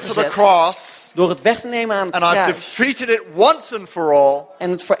beschuldiging taken it to the rechtgezet cross door het weg te nemen aan het and I've kruis. defeated it once and for all. En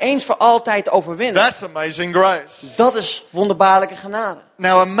het voor eens voor altijd overwinnen. That's amazing grace. Dat is wonderbaarlijke genade.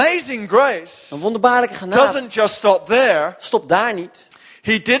 Now, amazing grace Een wonderbaarlijke genade doesn't just stop there. stopt daar niet.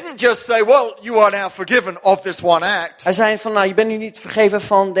 He didn't just say, well, you are now forgiven of this one act. Hij zei van, nou, je bent nu niet vergeven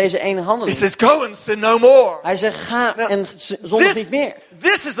van deze ene He handeling. says, go and sin no more. Hij zegt, ga Now, en zondig niet meer.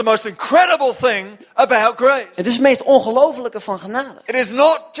 This is the most incredible thing about grace. Het is het meest ongelofelijke van genade. It is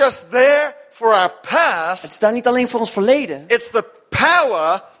not just there for our Het past. is daar niet alleen voor ons verleden. It's the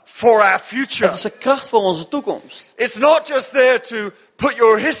power for our future. Het is de kracht voor onze toekomst. It's not just there to put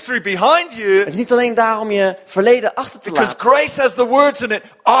your history behind you. Het is niet alleen daar om je verleden achter te Because laten. grace has the words in it.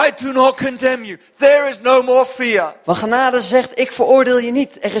 I do not condemn you. There is no more fear. Want genade zegt, ik veroordeel je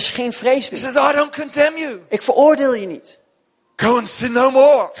niet. Er is geen vrees He meer. says, I don't condemn you. Ik veroordeel je niet. Go and sin no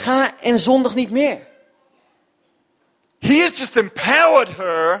more. Ga en zondig niet meer. He has just empowered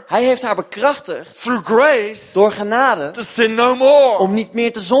her Hij heeft haar bekrachtigd through grace door genade to sin no more. om niet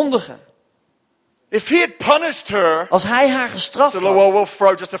meer te zondigen. If he had punished her, Als hij haar gestraft said, had, well, we'll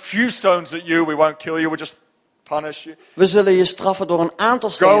throw just a few stones at you. We won't kill you. We'll just punish you. we zullen je straffen door een aantal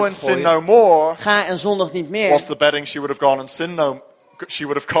Go stenen and te sin gooien. no more. Ga en zondig niet meer. What's the betting? She would have gone and sinned she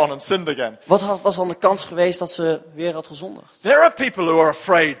would have gone and sinned again. Was dan de kans geweest dat ze weer had gezondigd? There are people who are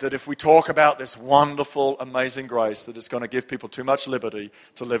afraid that if we talk about this wonderful, amazing grace, that it's going to give people too much liberty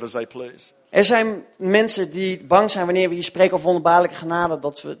to live as they please. Er zijn mensen die bang zijn wanneer we hier spreken over wonderbaarlijke genade,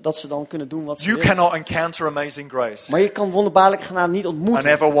 dat ze dan kunnen doen wat ze You willen. cannot encounter amazing grace Maar je kan wonderbaarlijke genade niet and ontmoeten.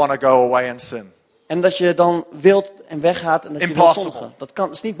 ever want to go away and sin. En dat je dan wilt en weggaat en dat je wilt Impossible. zondigen.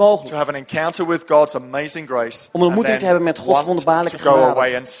 Dat is niet To mogelijk. have an encounter with God's amazing grace Om een ontmoeting and te then hebben met Gods want wonderbaarlijke to go genade.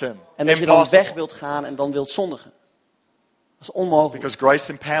 away and sin. En dat je dan Impossible. weg wilt gaan en dan wilt zondigen. Dat is onmogelijk. Because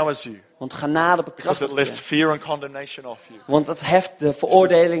grace empowers you. Want genade Because it bekrachtigt lifts je. fear and condemnation off you. Want het heft de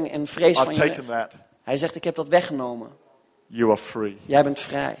veroordeling en vrees I've van je taken weg. that. Hij zegt, ik heb dat weggenomen. You are free. Jij bent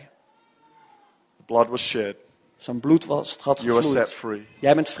vrij. The blood was shed. Zijn bloed had You are set gevloeid. free.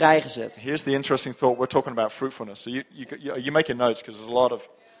 Jij bent vrijgezet. Here's the interesting thought. We're talking about fruitfulness. So you make your notes because there's a lot of...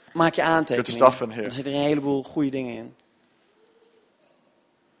 Maak je Good aantekeningen. stuff in here. Er zitten een heleboel goede dingen in.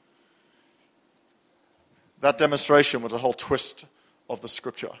 That demonstration was a whole twist of the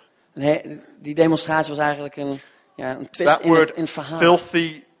scripture. Die demonstratie was eigenlijk een twist That in word het verhaal.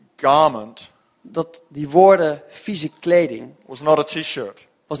 filthy garment Dat die woorden vieze kleding was not a t-shirt.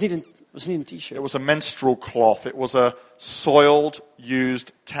 was niet een It t-shirt. was a menstrual cloth. It was a soiled,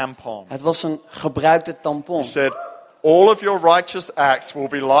 used tampon. Het was een gebruikte tampon. He said, all of your righteous acts will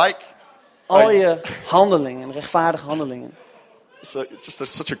be like... Al je handelingen, rechtvaardige handelingen.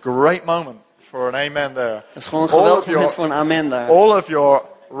 It's such a great moment for an amen there. Dat is gewoon een geweldig moment voor een amen daar. All of your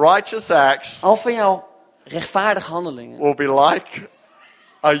righteous acts Al van jouw rechtvaardige handelingen will be like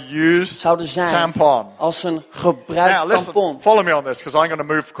a used zouden zijn tampon. als een Now gebruikt listen, tampon. follow me on this because I'm going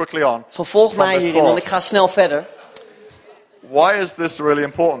to move quickly on. Zo volg from mij this hierin, want thought. ik ga snel verder. Why is this really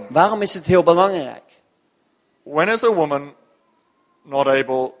important? Waarom is dit heel belangrijk? When is a woman not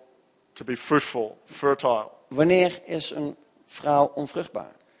able to be fruitful, fertile? Wanneer is een vrouw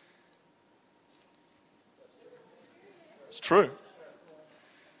onvruchtbaar? It's true.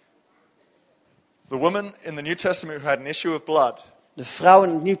 The woman in the New Testament who had an issue of blood De vrouw in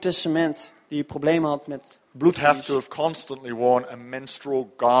het Nieuw Testament die problemen had met would have to bloedverlies, have constantly worn a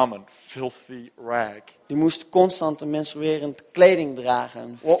menstrual garment, filthy rag. die moest constant een menstruerend kleding dragen,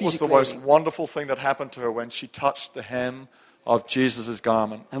 een What was vieze the most kleding. wonderful thing that happened to her when she touched the hem of Jesus'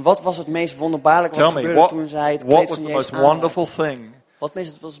 garment? En wat was het meest wonderbaarlijke wat Tell me, gebeurde toen zij het what kleed was van the Jezus most wonderful aanraakte? thing? Wat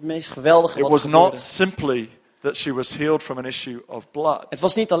was het meest geweldige It wat was gebeurde? not simply that she was healed from an issue of blood. Het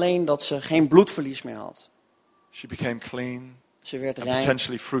was niet alleen dat ze geen bloedverlies meer had. She became clean Ze werd and rein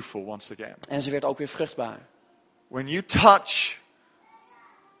potentially fruitful once again. en ze werd ook weer vruchtbaar. When you touch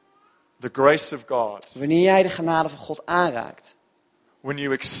the grace of God, Wanneer jij de genade van God aanraakt, when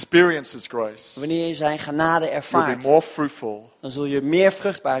you experience His grace, wanneer je zijn genade you'll ervaart, be more fruitful dan zul je meer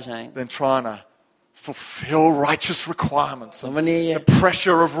vruchtbaar zijn than trying to fulfill righteous requirements dan and wanneer je the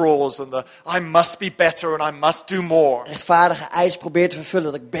pressure of rules and the I must be better and I must do more. rechtvaardige eisen probeert te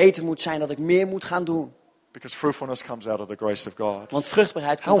vervullen. Dat ik beter moet zijn, dat ik meer moet gaan doen. Because fruitfulness comes out of the grace of God. Want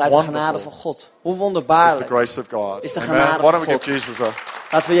vruchtbaarheid komt How uit de wonderful genade van God. Hoe It's the wonderbaarlijk. grace of God. Is de Amen. genade Why van don't we God. give Jesus a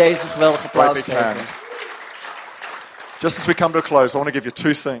Laten we Jezus een geweldige great applaus big hand? geven. Just as we come to a close, I want to give you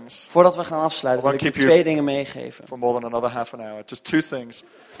two things Voordat we gaan afsluiten, wil ik je Keep you- 2 dingen meegeven. for more than another half an hour. Just two things.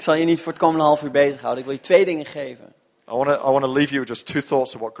 Ik zal je niet voor het komende half uur bezighouden. Ik wil je 2 dingen geven. I want to leave you with just two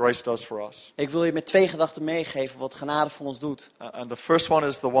thoughts of what grace does for us. Ik wil je met 2 gedachten meegeven wat genade voor ons doet. And the first one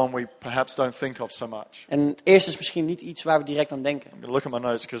is the one we perhaps don't think of so much. En het eerste is misschien niet iets waar we direct aan denken. I'm going to look at my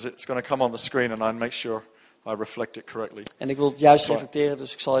notes because it's going to come on the screen and I make sure I reflect it correctly. En ik wil het juist reflecteren,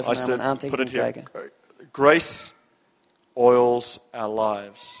 dus ik zal even I naar mijn said, put it aantekeningen here. kijken. Grace oils our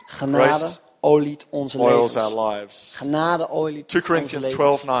lives. Genade Grace oliet onze oils levens. our lives. Genade oliet 2 onze Corinthians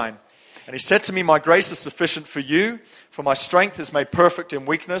levens. 12:9. And he said to me, my grace is sufficient for you, for my strength is made perfect in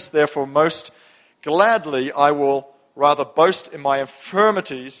weakness. Therefore most gladly I will rather boast in my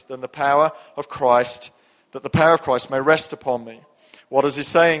infirmities than the power of Christ, that the power of Christ may rest upon me. What is he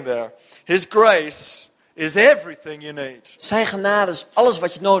saying there? His grace is everything you need. Zijn genade is alles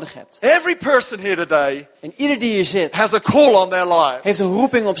wat je nodig hebt. Every person here today En ieder die hier zit, has a call on their lives. heeft een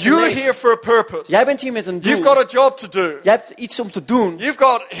roeping op zijn You're leven. here for a purpose. Jij bent hier met een You've doel. got a job to do. Jij hebt iets om te doen. You've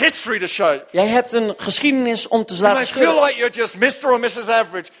got history to shape. Jij hebt een geschiedenis om te You may laten feel schudden. like you're just Mr. or Mrs.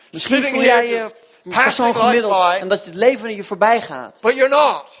 Average, Misschien sitting voel here jij je just persoon passing life gemiddeld by, en dat het leven je voorbij gaat. but you're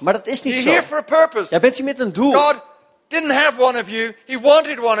not. Maar dat is niet You're zo. here for a purpose. Jij bent hier met een doel. God didn't have one of you. He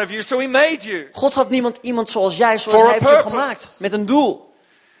wanted one of you, so he made you. God had iemand zoals jij, zoals For hij a heeft je purpose. gemaakt. Met een doel.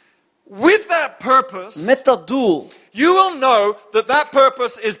 With that purpose, Met dat doel you will know that that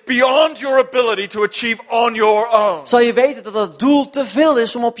purpose is beyond your ability to achieve on your own. zal je weten dat dat doel te veel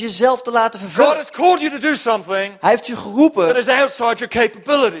is om op jezelf te laten God vervullen. has called you to do something Hij heeft je that geroepen is outside your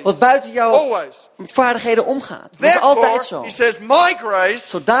capabilities. wat buiten jouw Always. vaardigheden omgaat. Dat is altijd Therefore, zo. he says, my grace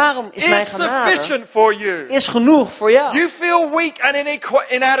Zo daarom is mijn is genade sufficient for you. is genoeg voor jou. You feel weak and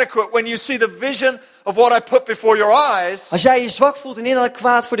inadequate when you see the vision of what I put before your eyes. Als jij je zwak voelt en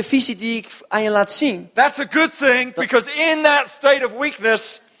inadequaat voor de visie die ik aan je laat zien, That's a good thing because in that state of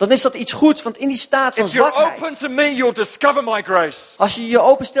weakness, dan is dat iets goeds. Want in die staat van if you're zwakheid, open to me, you'll discover my grace. als je je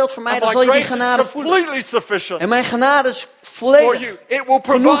openstelt voor mij, And dan my zal je die grace genade is voelen. completely sufficient En mijn genade is for volledig you. It will genoeg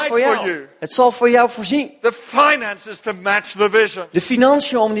provide voor for jou. you Het zal voor jou voorzien. the finances to match the vision. De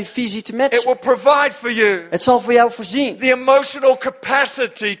financiën om die visie te It matchen. will provide for you Het zal voor jou voorzien. the emotional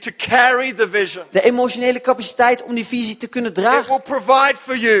capacity to carry the vision. De emotionele capaciteit om die visie te kunnen It dragen. will provide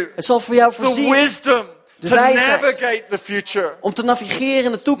for you Het zal voor jou the voorzien wisdom de to wijsheid. navigate the future. om te navigeren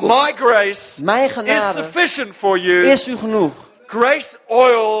in de toekomst. My grace Mijn is genade sufficient for you is u genoeg. grace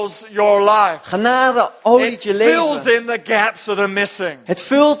oils your life. Genade oliet It je fills leven. in the gaps that are missing. Het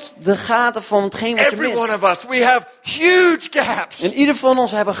vult de gaten van hetgeen wat je Every one mist. of us, we have huge gaps En ieder van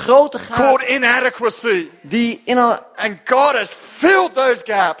ons hebben grote called gaten inadequacy. die And God has filled those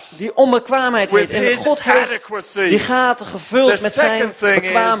gaps die onbekwaamheid with heet. En His God heeft die adequacy. gaten gevuld The met zijn second thing is-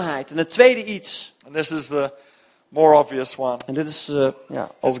 bekwaamheid. En het tweede iets, And this is the more obvious one. en dit is His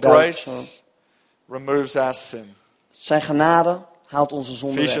overduidelijk zo. grace removes our sin. Zijn genade haalt onze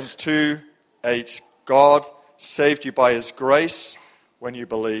zonde weg. Ephesians 2:8. God saved you by His grace when you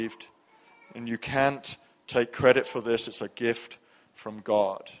believed. And you can't take credit for this. It's a gift from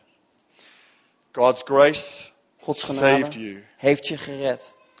God. God's grace Gods saved genade you. heeft je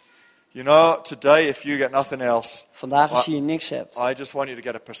gered. You know, today if you get nothing else, Vandaag als je hier niks hebt, I just want you to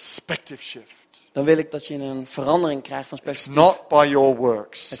get a perspective shift. dan wil ik dat je een verandering krijgt van It's perspectief. not by your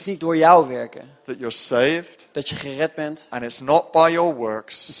works Het is niet door jouw werken that you're saved, dat je gered bent. and it's not by your Het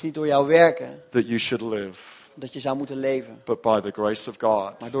works is niet door jouw werken that you should live, dat je zou moeten leven. but by the grace of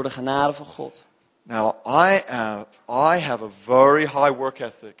God. Maar door de genade van God. Now, I have a very high work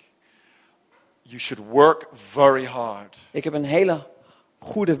ethic. You should work very hard, Ik heb een hele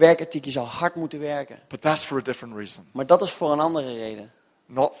goede werkethiek. Je zou hard moeten werken. but that's for a different reason. Maar dat is voor een andere reden.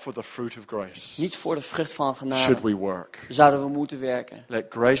 Not for the fruit of grace. Niet voor de vrucht van Should genade. we work? Zouden we moeten werken. Let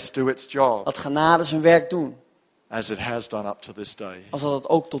grace do its job Laat genade zijn werk doen. as it has done up to this day. Als dat het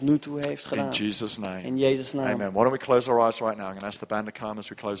ook tot nu toe heeft In gedaan. Jesus' name. In Jezus' naam. Amen. Why don't we close our eyes right now? I'm going to ask the band to come as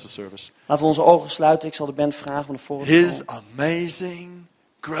we close the service. Laten we onze ogen sluiten. Ik zal de band vragen om naar voren te His komen. amazing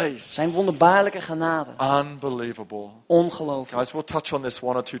grace. Zijn wonderbaarlijke genade. Unbelievable. Ongelooflijk. Guys, we'll touch on this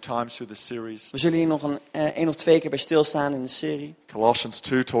one or two times through the series. We zullen hier nog een of twee keer bij stilstaan in de serie. Colossians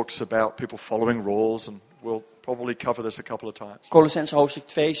 2 talks about people following rules, and we'll probably cover this a couple of times. Colossenzen hoofdstuk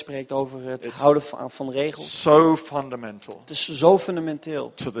 2 spreekt over het It's houden van regels. So fundamental Het is zo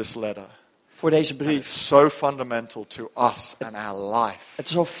fundamenteel to this letter. voor deze And brief. it's so fundamental to us and our life. Het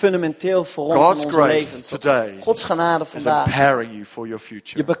is zo fundamenteel voor ons God's en onze grace levens. Dat today Gods genade is vandaag empowering you for your je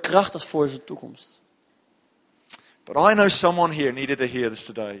future. bekrachtigt voor zijn toekomst. But I know someone here needed to hear this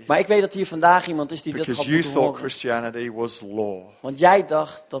today. Maar ik weet dat hier vandaag iemand is die dit Because had you moeten thought horen. Christianity was law. Want jij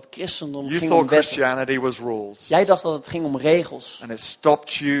dacht dat christendom You ging om thought wetten. Christianity was rules. Jij dacht dat het ging om regels. And it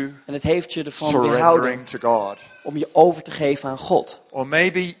stopped you En het heeft je ervan weerhouden surrendering to God. om je over te geven aan God. Or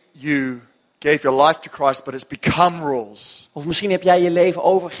maybe you gave your life to Christ, but it's become rules. Of misschien heb jij je leven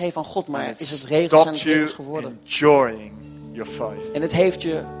overgegeven aan God, And maar it is het regels en stopped het you regels geworden. enjoying your faith. En het heeft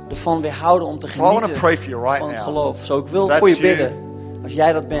je ervan weerhouden om te So I want to genieten pray for you right van het now. geloof. Zo, ik wil That's voor je you. bidden. Als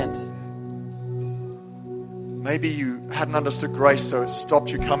jij dat bent. Maybe you hadn't understood grace, so it stopped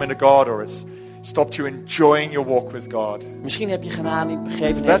you coming to God, or it's stopped you enjoying your walk with God. Misschien heb je genade niet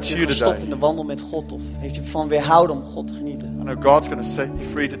begrepen en That's heeft je you gestopt today. in de wandel met God. Of heeft je ervan weerhouden om God te genieten. I know God's going to set you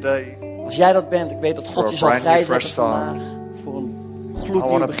free today. Als jij dat bent, ik weet dat For God a je zal brand new vrijzetten fresh start. vandaag. Voor een I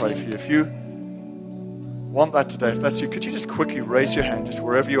gloednieuw want to pray for begin. you. If you want that today, if that's you, could you just quickly raise your hand, just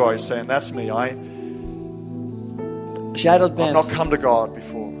wherever you are, saying, "That's me. Als jij dat I've not bent come to God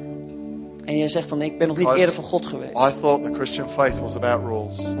before. en je zegt van ik ben nog niet Because eerder van God geweest. I thought the Christian faith was about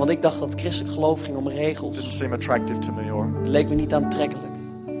rules. Want ik dacht dat christelijk geloof ging om regels. Didn't seem attractive to me, or Het leek me niet aantrekkelijk.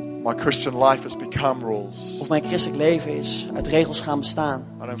 my Christian life has become rules. Of mijn christelijk leven is uit regels gaan bestaan.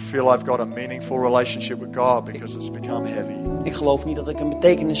 I don't feel I've got a meaningful relationship with God because it's become heavy. Ik geloof niet dat ik een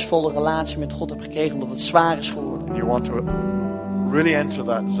betekenisvolle relatie met God heb gekregen omdat het zwaar is geworden. And you want to really enter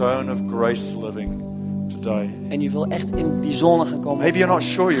that zone of grace living today. En je wil echt in die zone gaan komen. Maybe you're not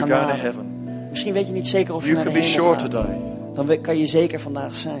sure you're going to Genade. heaven. Misschien weet je niet zeker of je You naar can de be hemel sure gaat. today. Dan kan je zeker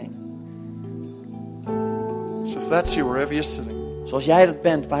vandaag zijn. So if that's you, wherever you're sitting, Zoals jij dat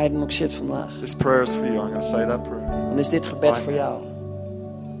bent, waar je dan ook zit vandaag. this prayer is for you. I'm going to say that prayer. Dan is dit gebed voor jou.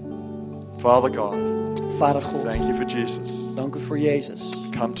 Father God, Vader God, thank you for Jesus. dank u voor Jezus.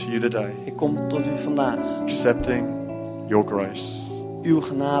 I come to you today, Ik kom tot u vandaag. accepting your grace. Uw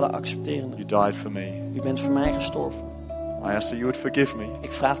genade accepterende. You died for me. U bent voor mij gestorven. I ask that you would forgive me.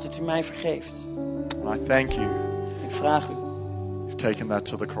 Ik vraag dat u mij vergeeft. And I thank you. Ik vraag u. You've taken that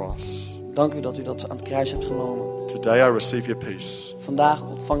to the cross. Dank u dat u dat aan het kruis hebt genomen. Today I receive your peace. Vandaag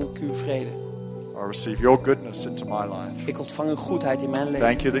ontvang ik uw vrede. I receive your goodness into my life. Ik ontvang uw goedheid in mijn leven.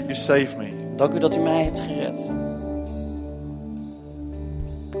 Thank you that you saved me. Dank u dat u mij hebt gered.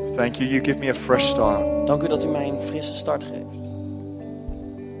 Thank you, you give me a fresh start. Dank u dat u mij een frisse start geeft.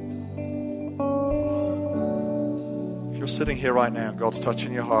 If you're sitting here right now, God's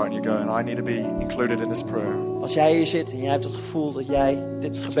touching your heart and you're going, I need to be included in this prayer. Als jij hier zit en jij hebt het gevoel dat jij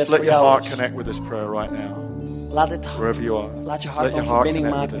dit gebed Just let voor your jou heart is. connect with this prayer right now, Laat wherever you are. je Just hart let dan your heart verbinding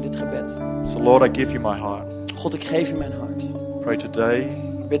connect maken with met it. dit gebed. So Lord, I give you my heart. God, ik geef u mijn hart. Pray today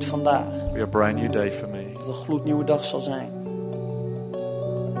Ik bid vandaag be a brand new day for me. dat het een gloednieuwe dag zal zijn.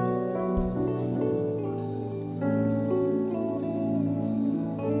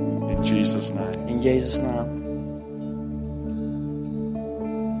 In Jesus' name. In Jezus' naam.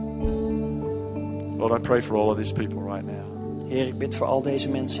 Lord, I pray for all of these people right now. Heer, ik bid voor al deze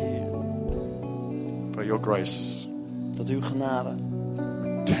mensen, Heer. Pray your grace Dat uw genade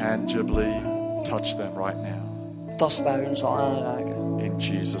tangibly touch them right now. tastbaar hun zal aanraken. In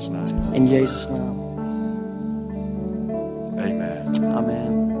Jesus' name. In Jezus' naam. Amen.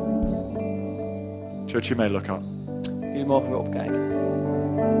 Amen. Church, you may look up. Jullie mogen weer opkijken.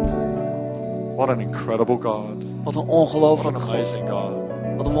 What an incredible God. Wat een What ongelofelijke an God. amazing God.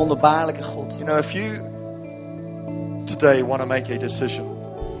 Wat een wonderbaarlijke God. You know, if you today want to make a decision,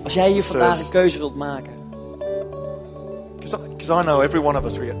 Als jij hier vandaag Says- een keuze wilt maken. because I know every one of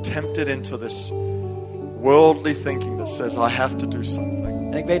us, we get tempted into this worldly thinking that says, I have to do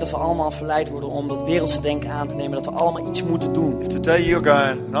something. En ik weet dat we allemaal verleid worden om dat wereldse denken aan te nemen. Dat we allemaal iets moeten doen. If today you're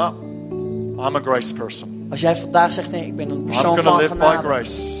going, no, I'm a grace person. Als jij vandaag zegt, nee, ik ben een I'm persoon going to van live by genade.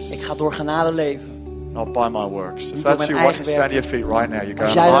 grace, Ik ga door genade leven. not by my works. If Niet that's door you, mijn why don't you eigen stand to your feet right now? You're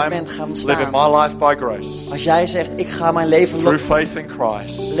Als going, jij dat I'm bent, ga dan living staan. my life by grace. Als jij zegt, ik ga mijn leven Through faith in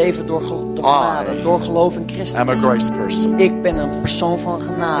Christ. leven door genade, door geloof in I'm a Christus. grace person. Ik ben een persoon van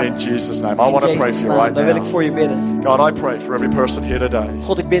genade. In Jesus' name. I In want to pray Jezus' for you naam, right dan wil ik now. voor je bidden. God, I pray for every person here today.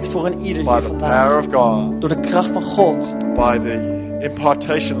 God, ik bid voor een ieder By hier the vandaag. power of God. Door de kracht van God. By the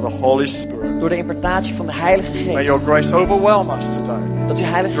impartation of the Holy Spirit. Door de impartatie van de Heilige May Geest. your grace overwhelm us today. Dat uw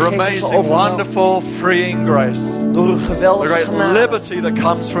Heilige Your Geest ons zal amazing, overweldigen. wonderful, freeing grace. Door uw The geweldige great genade. liberty that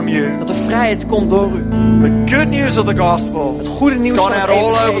comes from you. Dat er vrijheid komt door u. The good news of the gospel Het goede has nieuws gone van het out all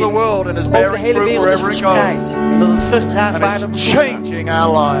over the evangelie. world and is Over de bearing hele fruit wereld is wherever it verspreid. goes. En dat het And vruchtdraagbaarder it's doet. changing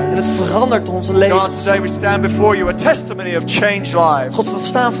our En het lives. verandert onze leven. God, today we stand before you, a testimony of changed lives. God, we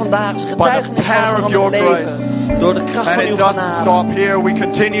staan vandaag als By the getuigenis van power een of your veranderd grace. leven. Door de kracht And van it uw doesn't genade. stop here. We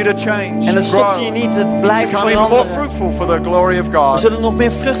continue to change, En het stopt hier grow, niet, het blijft become even more veranderen. fruitful for the glory of We God. zullen nog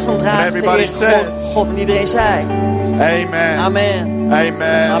meer vrucht gaan dragen ter everybody eer van says- God. En iedereen zei, Amen. amen,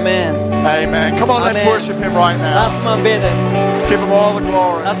 Amen. amen. Amen. Come on, let's Amen. worship him right now. Laten we maar bidden. Let's give him all the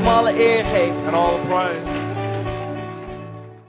glory Laten we hem alle eer geven. and all the praise.